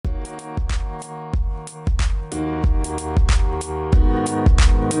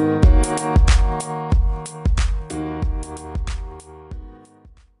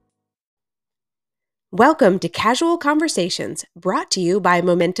Welcome to Casual Conversations, brought to you by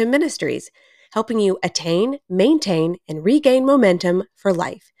Momentum Ministries, helping you attain, maintain, and regain momentum for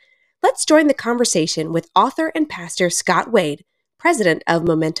life. Let's join the conversation with author and pastor Scott Wade, president of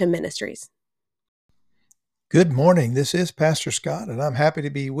Momentum Ministries. Good morning. This is Pastor Scott, and I'm happy to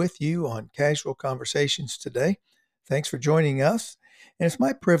be with you on Casual Conversations today. Thanks for joining us. And it's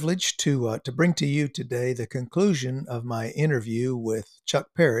my privilege to bring to you today the conclusion of my interview with Chuck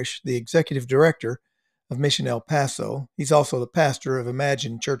Parrish, the executive director of Mission El Paso. He's also the pastor of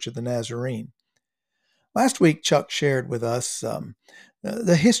Imagine Church of the Nazarene. Last week, Chuck shared with us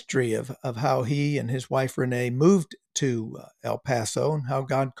the history of how he and his wife Renee moved to El Paso and how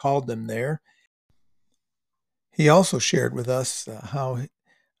God called them there. He also shared with us how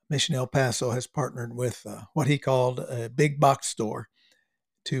Mission El Paso has partnered with what he called a big box store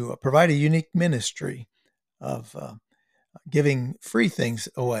to provide a unique ministry of giving free things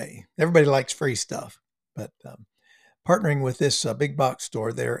away. Everybody likes free stuff, but partnering with this big box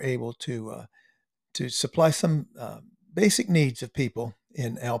store, they're able to supply some basic needs of people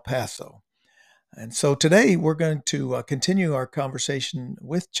in El Paso. And so today we're going to continue our conversation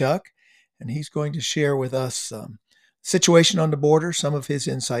with Chuck, and he's going to share with us situation on the border, some of his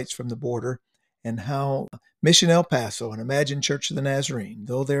insights from the border, and how Mission El Paso and Imagine Church of the Nazarene,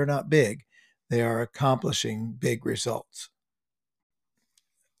 though they're not big, they are accomplishing big results.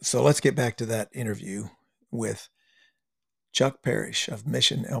 So let's get back to that interview with Chuck Parrish of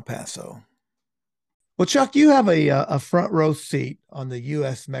Mission El Paso. Well, Chuck, you have a front row seat on the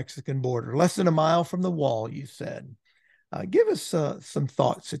U.S.-Mexican border, less than a mile from the wall, you said. Give us some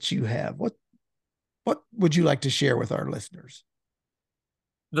thoughts that you have. What would you like to share with our listeners?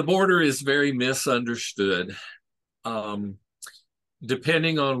 The border is very misunderstood.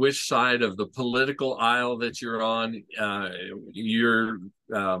 Depending on which side of the political aisle that you're on, your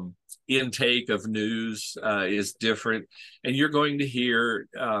intake of news is different, and you're going to hear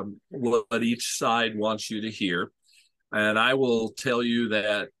what each side wants you to hear. And I will tell you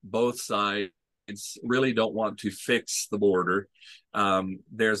that both sides really don't want to fix the border.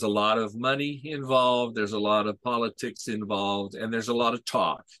 There's a lot of money involved, there's a lot of politics involved, and there's a lot of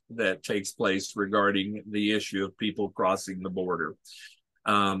talk that takes place regarding the issue of people crossing the border.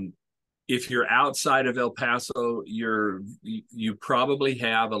 If you're outside of El Paso, you probably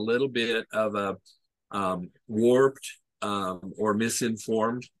have a little bit of a warped or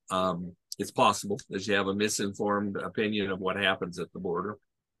misinformed. It's possible that you have a misinformed opinion of what happens at the border.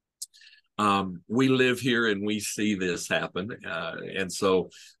 We live here and we see this happen, and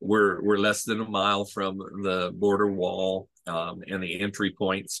so we're less than a mile from the border wall and the entry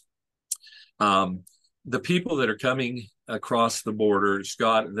points. The people that are coming across the border,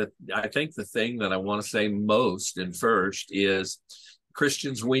 Scott, I think the thing that I want to say most and first is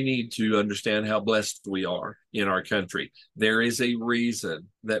Christians, we need to understand how blessed we are in our country. There is a reason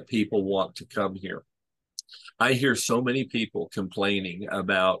that people want to come here. I hear so many people complaining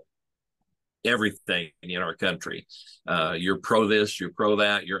about everything in our country. You're pro this, you're pro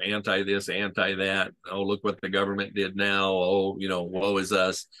that, you're anti this, anti that. Oh, look what the government did now. Oh, woe is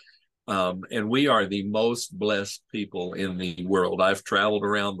us. And we are the most blessed people in the world. I've traveled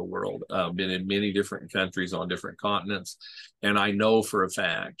around the world, been in many different countries on different continents, and I know for a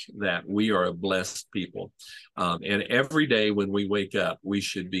fact that we are a blessed people. And every day when we wake up, we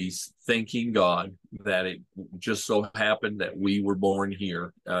should be thanking God that it just so happened that we were born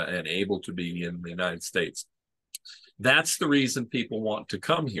here and able to be in the United States. That's the reason people want to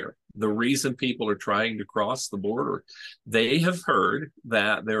come here. The reason people are trying to cross the border, they have heard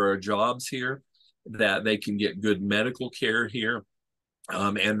that there are jobs here, that they can get good medical care here,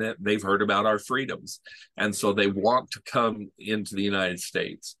 and that they've heard about our freedoms. And so they want to come into the United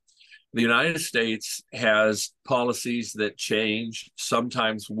States. The United States has policies that change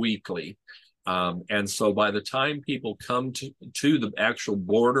sometimes weekly. And so by the time people come to the actual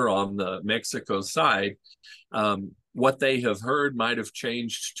border on the Mexico side, what they have heard might have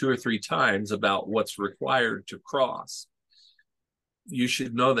changed 2 or 3 times about what's required to cross. You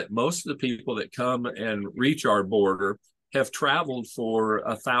should know that most of the people that come and reach our border have traveled for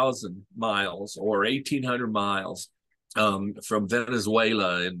 1,000 miles or 1,800 miles from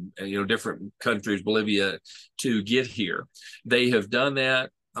Venezuela and different countries, Bolivia, to get here. They have done that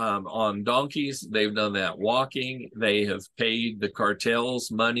on donkeys. They've done that walking. They have paid the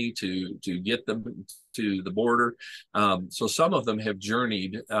cartels money to get them to the border. So some of them have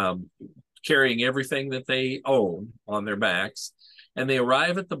journeyed carrying everything that they own on their backs, and they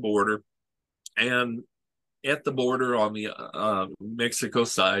arrive at the border. And at the border on the Mexico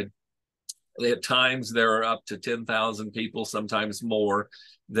side, At times, there are up to 10,000 people, sometimes more,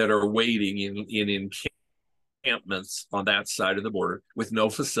 that are waiting in encampments on that side of the border with no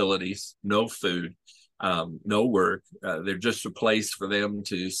facilities, no food, no work. They're just a place for them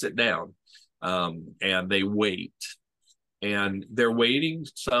to sit down, and they wait. And they're waiting,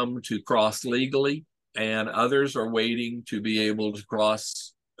 some to cross legally, and others are waiting to be able to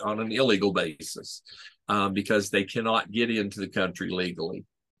cross on an illegal basis, because they cannot get into the country legally.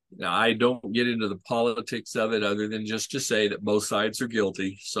 Now, I don't get into the politics of it other than just to say that both sides are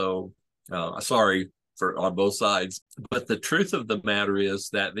guilty. So sorry for on both sides. But the truth of the matter is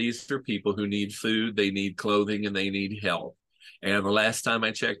that these are people who need food, they need clothing, and they need help. And the last time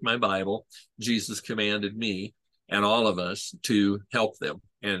I checked my Bible, Jesus commanded me and all of us to help them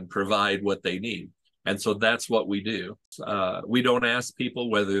and provide what they need. And so that's what we do. We don't ask people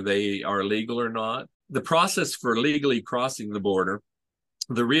whether they are legal or not. The process for legally crossing the border,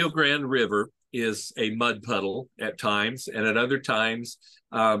 the Rio Grande River is a mud puddle at times, and at other times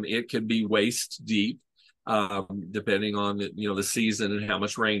it can be waist deep, depending on the season and how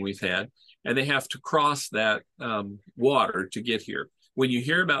much rain we've had. And they have to cross that water to get here. When you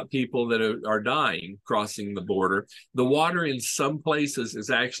hear about people that are dying crossing the border, the water in some places is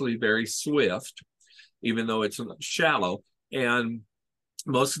actually very swift, even though it's shallow. And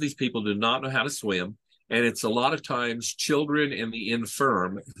most of these people do not know how to swim. And it's a lot of times children and the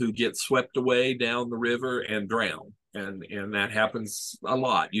infirm who get swept away down the river and drown. And that happens a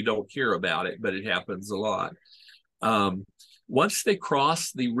lot. You don't hear about it, but it happens a lot. Once they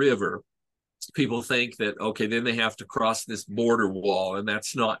cross the river, people think that, okay, then they have to cross this border wall, and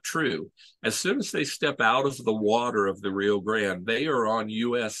that's not true. As soon as they step out of the water of the Rio Grande, they are on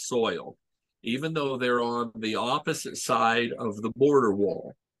U.S. soil, even though they're on the opposite side of the border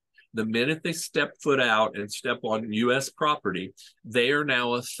wall. The minute they step foot out and step on U.S. property, they are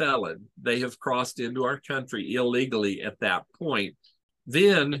now a felon. They have crossed into our country illegally at that point.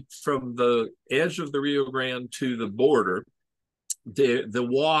 Then from the edge of the Rio Grande to the border, the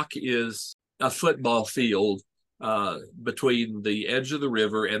walk is a football field between the edge of the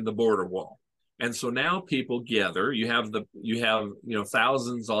river and the border wall. And so now people gather. You have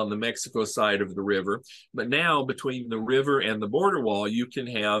thousands on the Mexico side of the river, but now between the river and the border wall, you can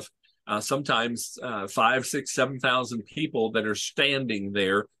have sometimes 5,000, 6,000, 7,000 people that are standing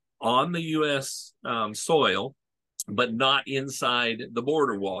there on the U.S. Soil, but not inside the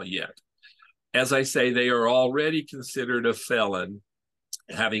border wall yet. As I say, they are already considered a felon,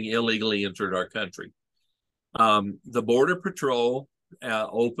 having illegally entered our country. The Border Patrol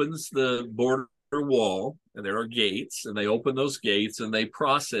opens the border wall, and there are gates, and they open those gates and they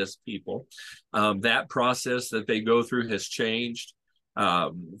process people. That process that they go through has changed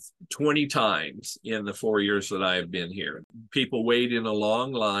 20 times in the 4 years that I have been here. People wait in a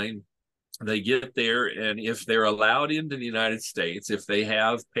long line. They get there, and if they're allowed into the United States, if they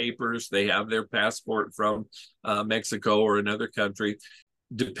have papers, they have their passport from Mexico or another country,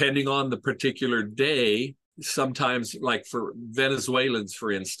 depending on the particular day, sometimes, like for Venezuelans,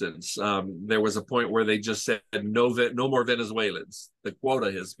 for instance, there was a point where they just said no more Venezuelans. The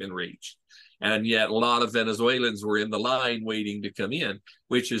quota has been reached. And yet a lot of Venezuelans were in the line waiting to come in,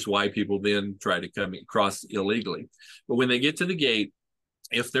 which is why people then try to come across illegally. But when they get to the gate,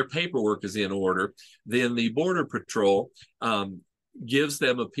 if their paperwork is in order, then the Border Patrol gives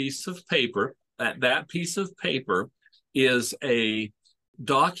them a piece of paper. That piece of paper is a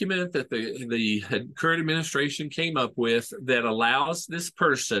document that the current administration came up with that allows this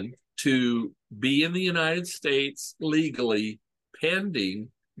person to be in the United States legally pending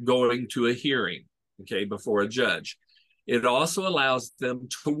going to a hearing, before a judge. It also allows them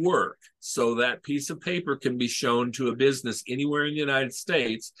to work. So that piece of paper can be shown to a business anywhere in the United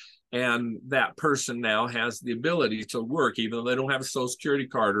States, and that person now has the ability to work, even though they don't have a Social Security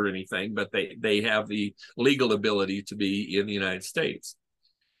card or anything, but they have the legal ability to be in the United States.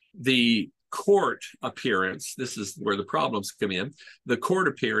 The court appearance, this is where the problems come in. The court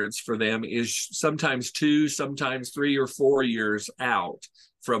appearance for them is sometimes 2, sometimes 3 or 4 years out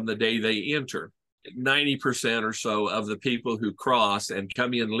from the day they enter. 90% or so of the people who cross and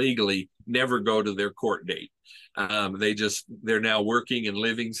come in legally never go to their court date. They're now working and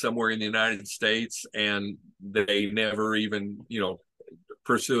living somewhere in the United States, and they never even,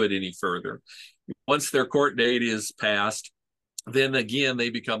 pursue it any further. Once their court date is passed, then again,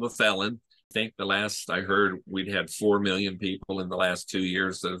 they become a felon. I think the last I heard, we'd had 4 million people in the last 2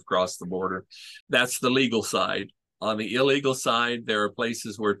 years that have crossed the border. That's the legal side. On the illegal side, there are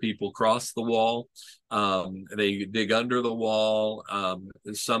places where people cross the wall. They dig under the wall.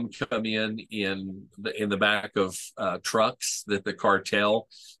 Some come in the back of trucks that the cartel,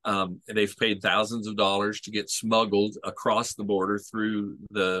 they've paid thousands of dollars to get smuggled across the border through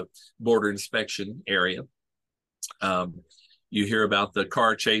the border inspection area. You hear about the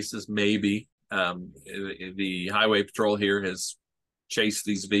car chases, maybe. The highway patrol here has chased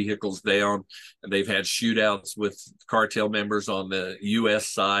these vehicles down, and they've had shootouts with cartel members on the U.S.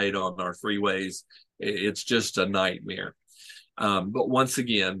 side on our freeways. It's just a nightmare. But once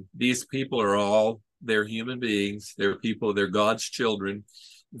again, these people are they're human beings. They're people, they're God's children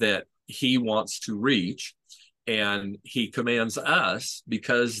that he wants to reach. And he commands us,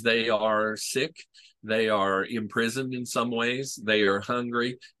 because they are sick, they are imprisoned in some ways, they are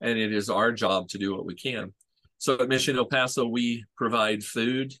hungry, and it is our job to do what we can. So at Mission El Paso, we provide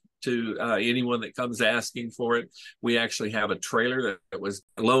food to anyone that comes asking for it. We actually have a trailer that was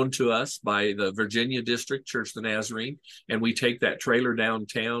loaned to us by the Virginia District Church of the Nazarene, and we take that trailer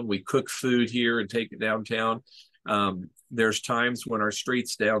downtown. We cook food here and take it downtown. There's times when our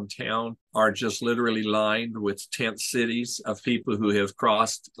streets downtown are just literally lined with tent cities of people who have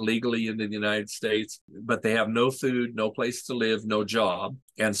crossed legally into the United States, but they have no food, no place to live, no job.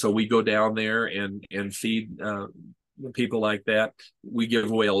 And so we go down there and feed people like that. We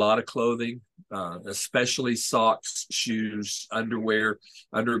give away a lot of clothing, especially socks, shoes, underwear,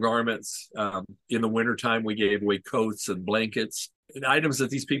 undergarments. In the wintertime, we gave away coats and blankets, and items that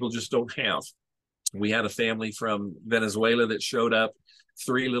these people just don't have. We had a family from Venezuela that showed up,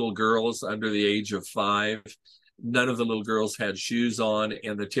 3 little girls under the age of 5. None of the little girls had shoes on,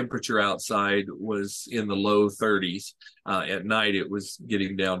 and the temperature outside was in the low 30s. At night, it was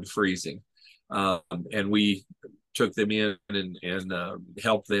getting down to freezing. And we took them in and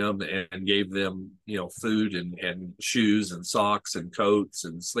helped them and gave them, food and shoes and socks and coats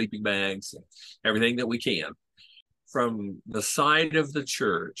and sleeping bags and everything that we can. From the side of the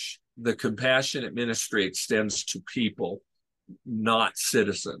church, the compassionate ministry extends to people, not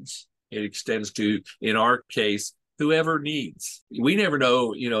citizens. It extends to, in our case, whoever needs. We never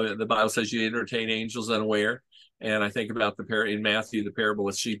know, the Bible says you entertain angels unaware. And I think about in Matthew, the parable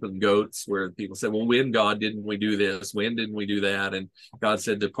of sheep and goats, where people said, well, when, God, didn't we do this? When didn't we do that? And God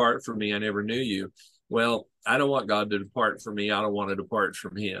said, depart from me, I never knew you. Well, I don't want God to depart from me. I don't want to depart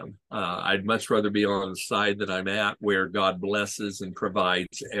from him. I'd much rather be on the side that I'm at, where God blesses and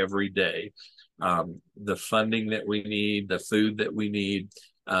provides every day. The funding that we need, the food that we need,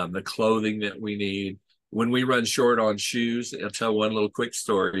 the clothing that we need. When we run short on shoes, I'll tell one little quick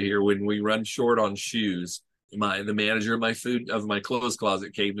story here. When we run short on shoes, the manager of my clothes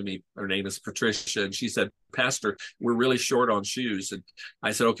closet came to me. Her name is Patricia, and she said, Pastor, we're really short on shoes. And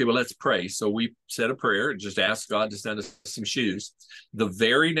I said, okay, well, let's pray. So we said a prayer and just asked God to send us some shoes. The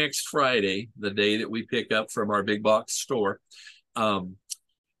very next Friday, the day that we pick up from our big box store,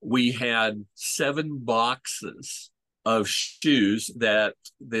 we had 7 boxes of shoes that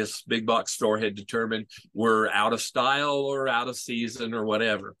this big box store had determined were out of style or out of season or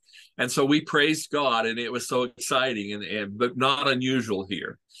whatever. And so we praised God, and it was so exciting but not unusual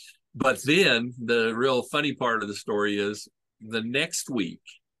here. But then the real funny part of the story is the next week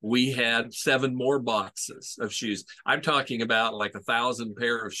we had 7 more boxes of shoes. I'm talking about like 1,000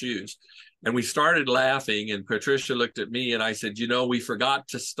 pair of shoes. And we started laughing, and Patricia looked at me, and I said, we forgot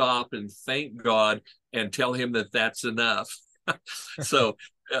to stop and thank God and tell him that that's enough. So,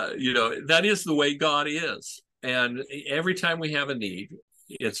 that is the way God is. And every time we have a need,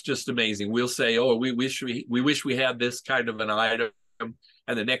 it's just amazing. We'll say, oh, we wish we had this kind of an item,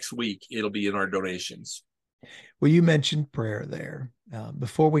 and the next week it'll be in our donations. Well, you mentioned prayer there.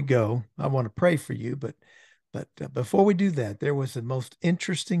 Before we go, I want to pray for you, but before we do that, there was the most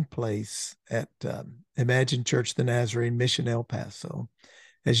interesting place at Imagine Church of the Nazarene, Mission El Paso.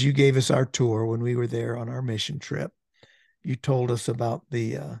 As you gave us our tour when we were there on our mission trip, you told us about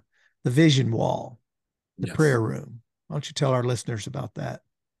the vision wall, the Yes. prayer room. Why don't you tell our listeners about that?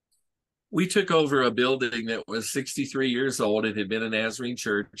 We took over a building that was 63 years old. It had been a Nazarene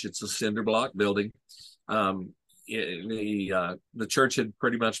church. It's a cinder block building. The church had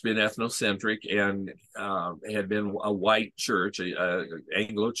pretty much been ethnocentric and had been a white church, an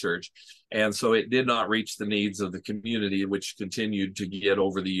Anglo church. And so it did not reach the needs of the community, which continued to get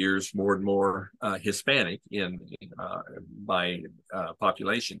over the years more and more Hispanic by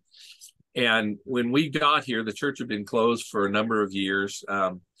population. And when we got here, the church had been closed for a number of years.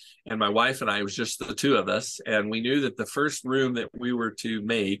 And my wife and I, it was just the 2 of us. And we knew that the first room that we were to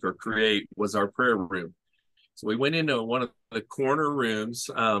make or create was our prayer room. So we went into one of the corner rooms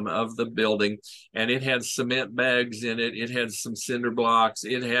of the building, and it had cement bags in it. It had some cinder blocks.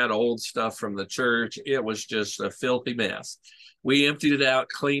 It had old stuff from the church. It was just a filthy mess. We emptied it out,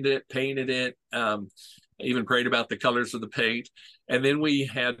 cleaned it, painted it, even prayed about the colors of the paint. And then we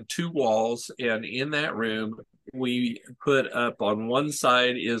had two walls, and in that room, we put up on one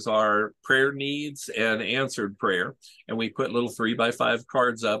side is our prayer needs and answered prayer. And we put little 3x5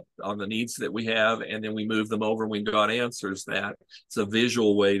 cards up on the needs that we have. And then we move them over when God answers that. It's a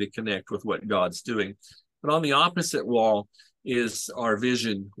visual way to connect with what God's doing. But on the opposite wall is our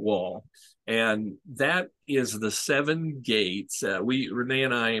vision wall. And that is the 7 gates. Renee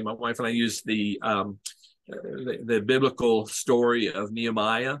and I, my wife and I, used the biblical story of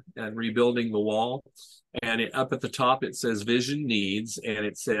Nehemiah and rebuilding the wall. And up at the top, it says vision needs, and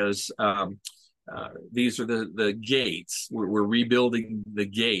it says these are the gates. We're rebuilding the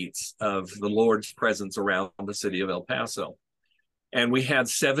gates of the Lord's presence around the city of El Paso. And we had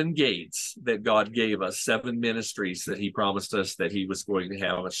 7 gates that God gave us, 7 ministries that he promised us that he was going to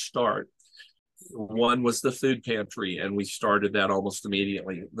have us start. One was the food pantry, and we started that almost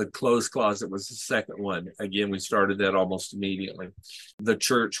immediately. The clothes closet was the second one. Again, we started that almost immediately. The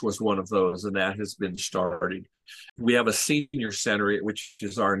church was one of those, and that has been started. We have a senior center, which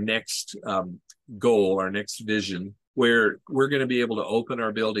is our next goal, our next vision, where we're going to be able to open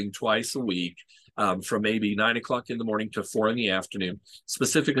our building twice a week. From maybe 9 o'clock in the morning to 4 in the afternoon,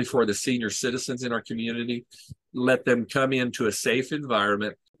 specifically for the senior citizens in our community. Let them come into a safe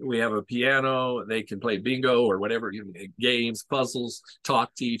environment. We have a piano, they can play bingo or whatever, games, puzzles,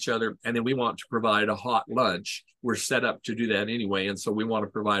 talk to each other. And then we want to provide a hot lunch. We're set up to do that anyway. And so we want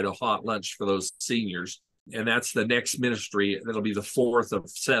to provide a hot lunch for those seniors. And that's the next ministry. That'll be the 4th of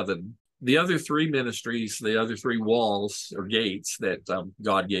 7. The other 3 ministries, the other 3 walls or gates that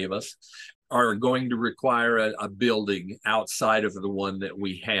God gave us, are going to require a building outside of the one that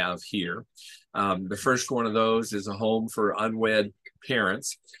we have here. The first one of those is a home for unwed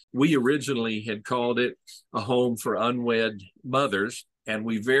parents. We originally had called it a home for unwed mothers, and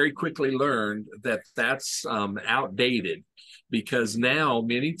we very quickly learned that that's outdated, because now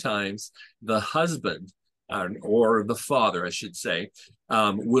many times the husband or the father, I should say,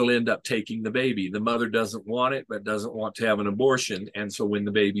 will end up taking the baby. The mother doesn't want it, but doesn't want to have an abortion. And so when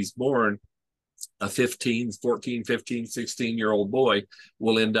the baby's born, a 14, 15, 16-year-old boy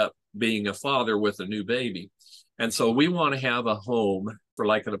will end up being a father with a new baby. And so we want to have a home for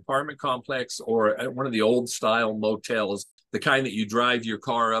like an apartment complex or one of the old style motels, the kind that you drive your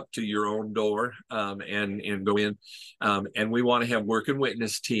car up to your own door and go in. And we want to have work and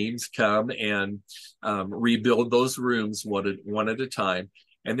witness teams come and rebuild those rooms one at a time.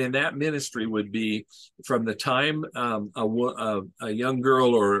 And then that ministry would be from the time a young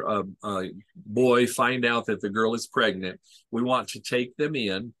girl or a boy find out that the girl is pregnant. We want to take them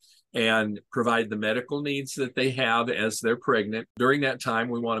in and provide the medical needs that they have as they're pregnant. During that time,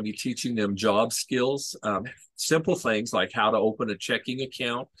 we want to be teaching them job skills, simple things like how to open a checking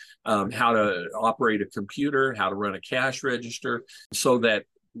account, how to operate a computer, how to run a cash register, so that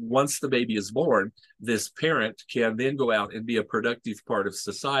once the baby is born, this parent can then go out and be a productive part of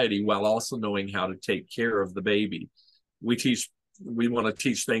society while also knowing how to take care of the baby. We want to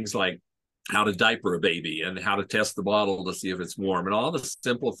teach things like how to diaper a baby and how to test the bottle to see if it's warm, and all the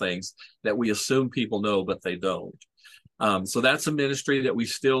simple things that we assume people know, but they don't. So that's a ministry that we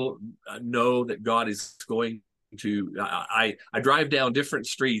still know that God is going to. I drive down different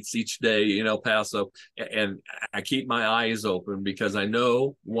streets each day in El Paso, and I keep my eyes open, because I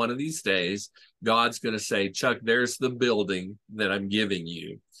know one of these days God's going to say, Chuck, there's the building that I'm giving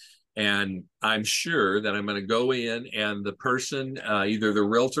you. And I'm sure that I'm going to go in, and the person, either the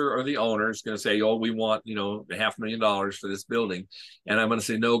realtor or the owner, is going to say, oh, we want, $500,000 for this building. And I'm going to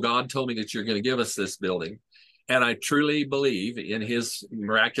say, no, God told me that you're going to give us this building. And I truly believe in his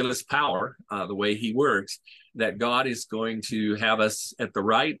miraculous power, the way he works, that God is going to have us at the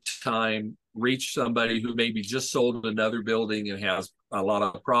right time reach somebody who maybe just sold another building and has a lot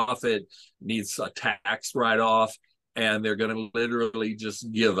of profit, needs a tax write-off, and they're going to literally just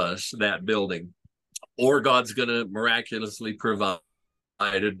give us that building. Or God's going to miraculously provide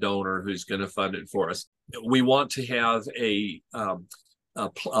a donor who's going to fund it for us. We want to have a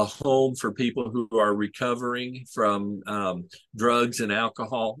home for people who are recovering from drugs and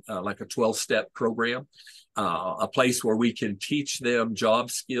alcohol, like a 12-step program, a place where we can teach them job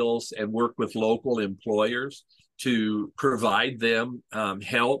skills and work with local employers to provide them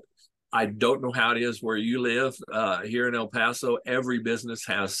help I don't know how it is where you live. Here in El Paso, every business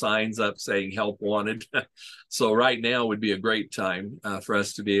has signs up saying help wanted. So right now would be a great time for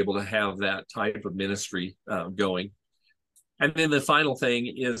us to be able to have that type of ministry going. And then the final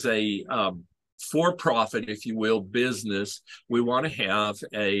thing is a for-profit, if you will, business. We want to have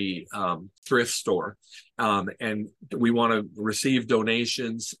a thrift store, and we want to receive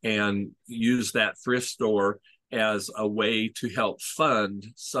donations and use that thrift store as a way to help fund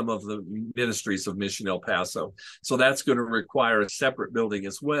some of the ministries of Mission El Paso. So that's going to require a separate building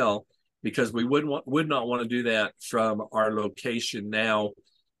as well, because we would not want to do that from our location now,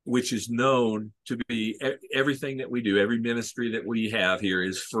 which is known to be everything that we do, every ministry that we have here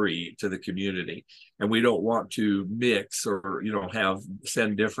is free to the community. And we don't want to mix or,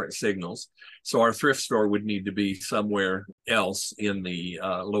 send different signals. So our thrift store would need to be somewhere else in the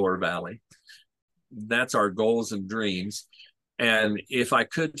lower valley. That's our goals and dreams. And if I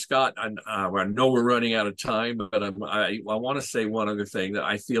could, Scott, I know we're running out of time, but I want to say one other thing that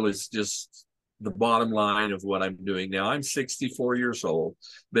I feel is just the bottom line of what I'm doing now. I'm 64 years old,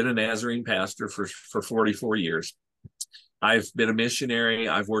 been a Nazarene pastor for 44 years. I've been a missionary.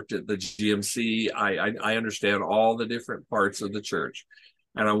 I've worked at the GMC. I understand all the different parts of the church.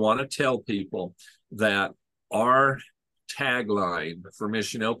 And I want to tell people that our tagline for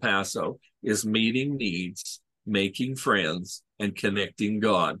Mission El Paso is meeting needs, making friends, and connecting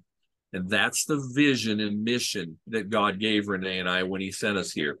God. And that's the vision and mission that God gave Renee and I when he sent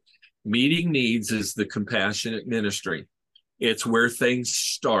us here. Meeting needs is the compassionate ministry. It's where things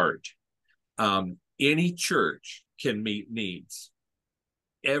start. Any church can meet needs.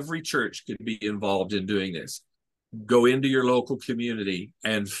 Every church can be involved in doing this. Go into your local community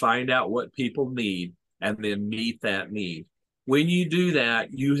and find out what people need and then meet that need. When you do that,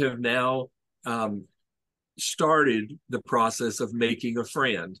 you have now started the process of making a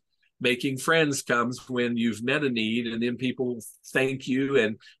friend. Making friends comes when you've met a need and then people thank you,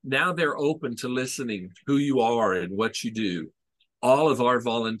 and now they're open to listening who you are and what you do. All of our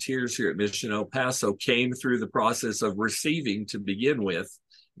volunteers here at Mission El Paso came through the process of receiving to begin with.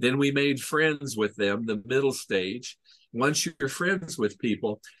 Then we made friends with them, the middle stage. Once you're friends with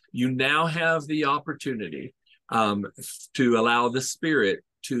people, you now have the opportunity to allow the Spirit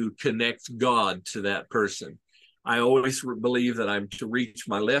to connect God to that person. I always believe that I'm to reach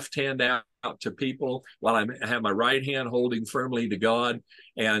my left hand out to people while I have my right hand holding firmly to God.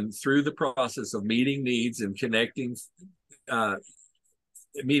 And through the process of meeting needs and connecting,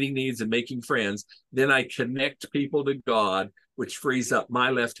 meeting needs and making friends, then I connect people to God, which frees up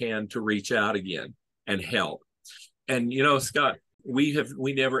my left hand to reach out again and help. And, Scott, we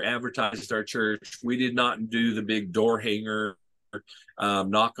never advertised our church. We did not do the big door hanger,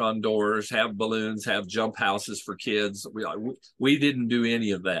 knock on doors, have balloons, have jump houses for kids. We didn't do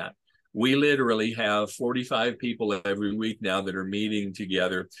any of that. We literally have 45 people every week now that are meeting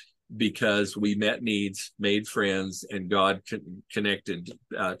together because we met needs, made friends, and God connected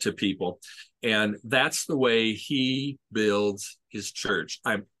to people. And that's the way he builds his church.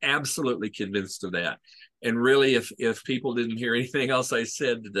 I'm absolutely convinced of that. And really, if people didn't hear anything else I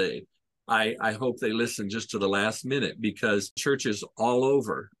said today, I hope they listen just to the last minute, because churches all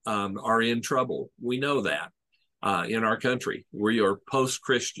over are in trouble. We know that in our country. We are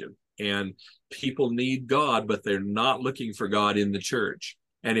post-Christian, and people need God, but they're not looking for God in the church.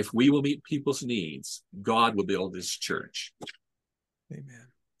 And if we will meet people's needs, God will build his church. Amen.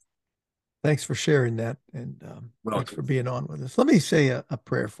 Thanks for sharing that, and thanks for being on with us. Let me say a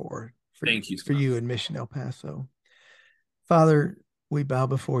prayer for you in Mission El Paso. Father, we bow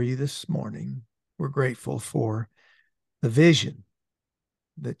before you this morning. We're grateful for the vision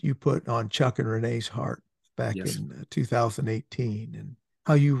that you put on Chuck and Renee's heart back in 2018, and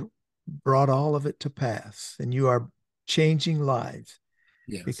how you brought all of it to pass. And you are changing lives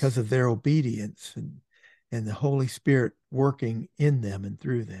because of their obedience and the Holy Spirit working in them and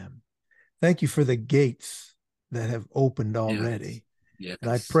through them. Thank you for the gates that have opened already. Yes.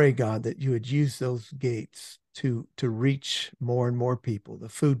 And I pray, God, that you would use those gates to reach more and more people, the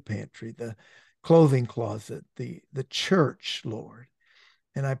food pantry, the clothing closet, the church, Lord.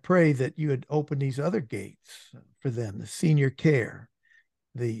 And I pray that you would open these other gates for them, the senior care,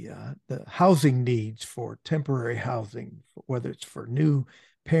 the housing needs for temporary housing, whether it's for new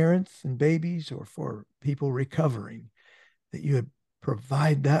parents and babies or for people recovering, that you would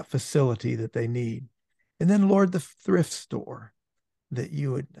provide that facility that they need. And then, Lord, the thrift store, that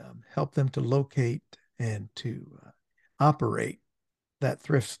you would help them to locate and to operate that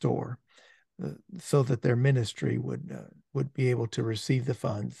thrift store so that their ministry would be able to receive the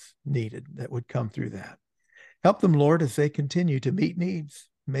funds needed that would come through that. Help them, Lord, as they continue to meet needs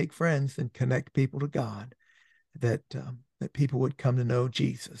make friends and connect people to God, that people would come to know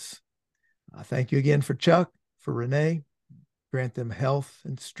Jesus. Thank you again for Chuck, for Renee. Grant them health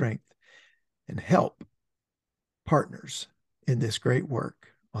and strength, and help partners in this great work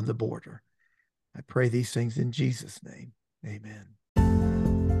on the border. I pray these things in Jesus' name. Amen.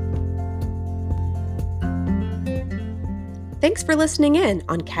 Thanks for listening in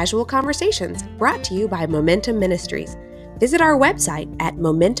on Casual Conversations, brought to you by Momentum Ministries. Visit our website at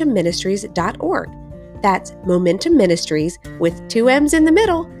momentumministries.org. That's Momentum Ministries with 2 M's in the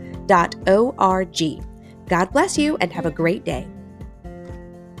middle, .org. God bless you and have a great day.